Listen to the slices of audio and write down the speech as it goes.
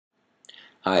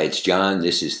Hi, it's John.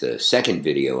 This is the second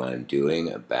video I'm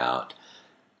doing about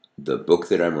the book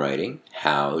that I'm writing,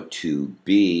 How to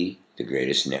Be the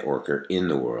Greatest Networker in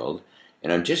the World.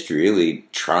 And I'm just really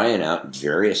trying out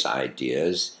various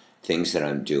ideas, things that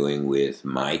I'm doing with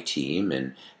my team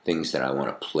and things that I want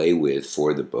to play with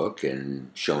for the book and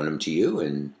showing them to you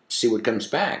and see what comes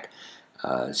back.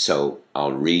 So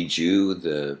I'll read you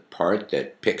the part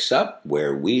that picks up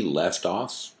where we left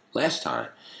off last time.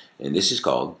 And this is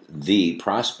called The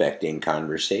Prospecting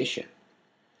Conversation.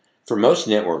 For most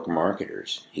network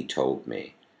marketers, he told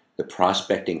me, the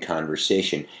prospecting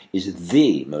conversation is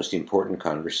the most important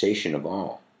conversation of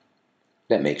all.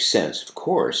 That makes sense, of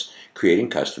course. Creating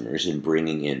customers and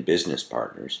bringing in business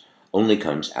partners only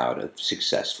comes out of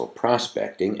successful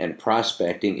prospecting, and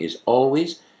prospecting is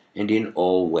always and in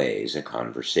all ways a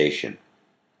conversation.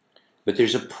 But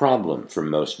there's a problem for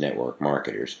most network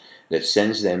marketers that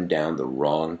sends them down the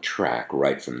wrong track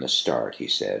right from the start, he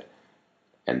said.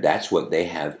 And that's what they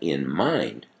have in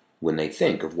mind when they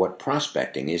think of what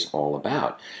prospecting is all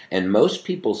about. And most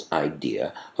people's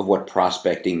idea of what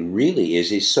prospecting really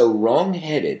is so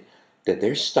wrong-headed that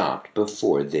they're stopped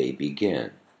before they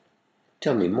begin.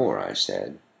 Tell me more, I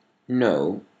said.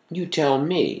 No, you tell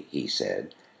me, he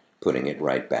said, putting it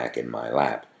right back in my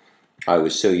lap. I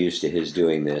was so used to his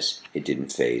doing this, it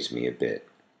didn't faze me a bit.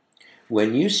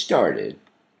 When you started,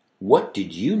 what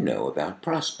did you know about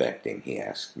prospecting, he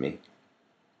asked me.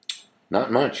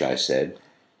 Not much, I said,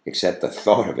 except the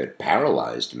thought of it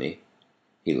paralyzed me.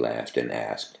 He laughed and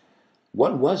asked,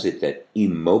 what was it that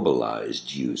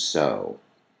immobilized you so?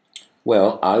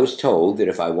 Well, I was told that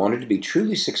if I wanted to be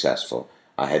truly successful,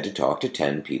 I had to talk to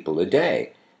 10 people a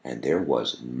day, and there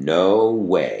was no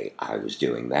way I was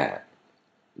doing that.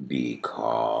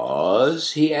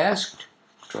 Because? He asked,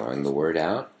 drawing the word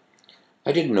out.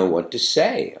 I didn't know what to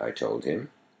say, I told him.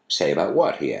 Say about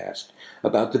what? He asked.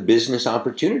 About the business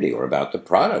opportunity or about the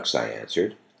products, I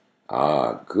answered.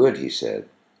 Ah, good, he said.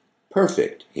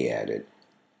 Perfect, he added.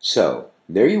 So,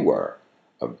 there you were,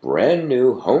 a brand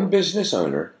new home business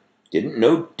owner, didn't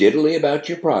know diddly about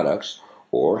your products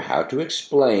or how to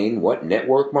explain what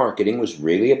network marketing was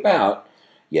really about,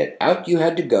 yet out you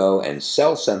had to go and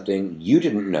sell something you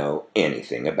didn't know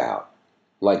anything about.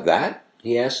 Like that?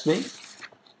 He asked me.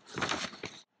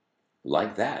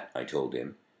 Like that, I told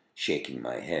him, shaking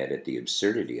my head at the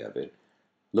absurdity of it.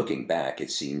 Looking back, it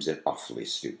seems an awfully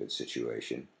stupid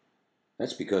situation.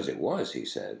 That's because it was, he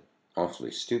said.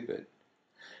 Awfully stupid.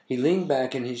 He leaned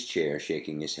back in his chair,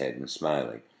 shaking his head and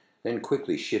smiling, then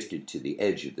quickly shifted to the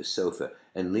edge of the sofa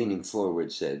and leaning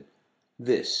forward said,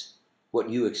 This, what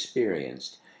you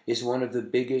experienced, is one of the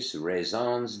biggest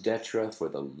raisons d'etre for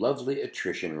the lovely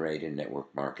attrition rate in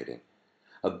network marketing.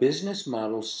 A business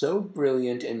model so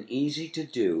brilliant and easy to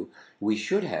do, we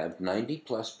should have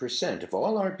 90+% of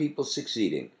all our people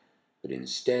succeeding, but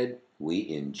instead we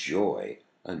enjoy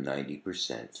a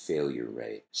 90% failure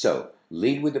rate. So,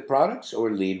 lead with the products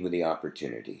or lead with the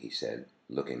opportunity, he said,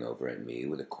 looking over at me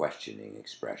with a questioning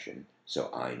expression, so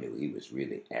I knew he was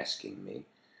really asking me.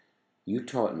 You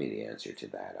taught me the answer to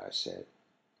that, I said.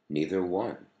 Neither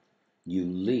one. You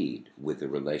lead with the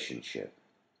relationship.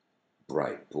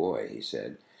 Bright boy, he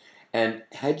said. And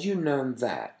had you known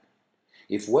that,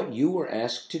 if what you were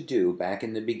asked to do back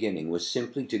in the beginning was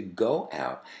simply to go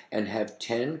out and have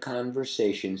 10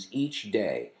 conversations each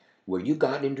day where you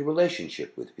got into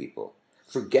relationship with people,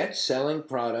 forget selling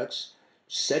products,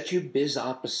 set your biz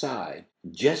op aside,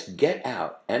 just get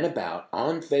out and about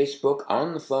on Facebook,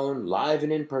 on the phone, live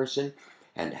and in person,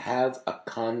 and have a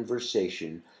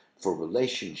conversation for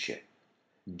relationship.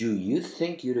 Do you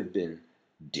think you'd have been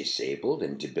disabled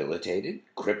and debilitated,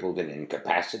 crippled and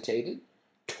incapacitated,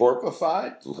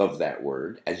 torpified, love that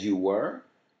word, as you were?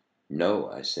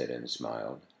 No, I said and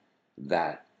smiled.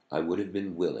 That I would have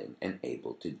been willing and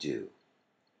able to do.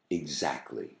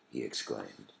 Exactly, he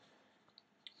exclaimed.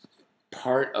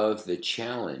 Part of the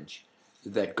challenge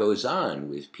that goes on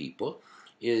with people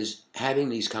is having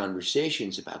these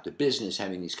conversations about the business,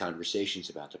 having these conversations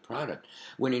about the product,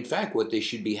 when in fact what they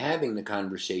should be having the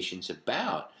conversations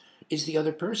about is the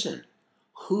other person,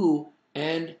 who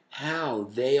and how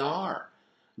they are,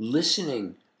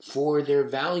 listening for their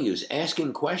values,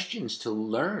 asking questions to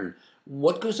learn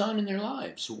what goes on in their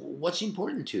lives, what's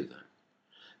important to them.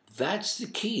 That's the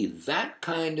key, that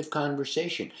kind of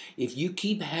conversation. If you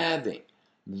keep having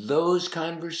those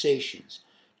conversations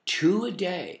 2 a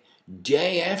day,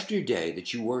 day after day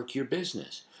that you work your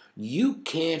business, you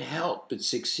can't help but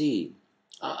succeed.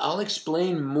 I'll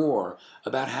explain more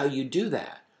about how you do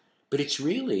that, but it's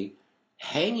really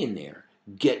hang in there,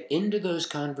 get into those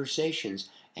conversations,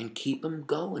 and keep them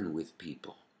going with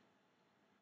people.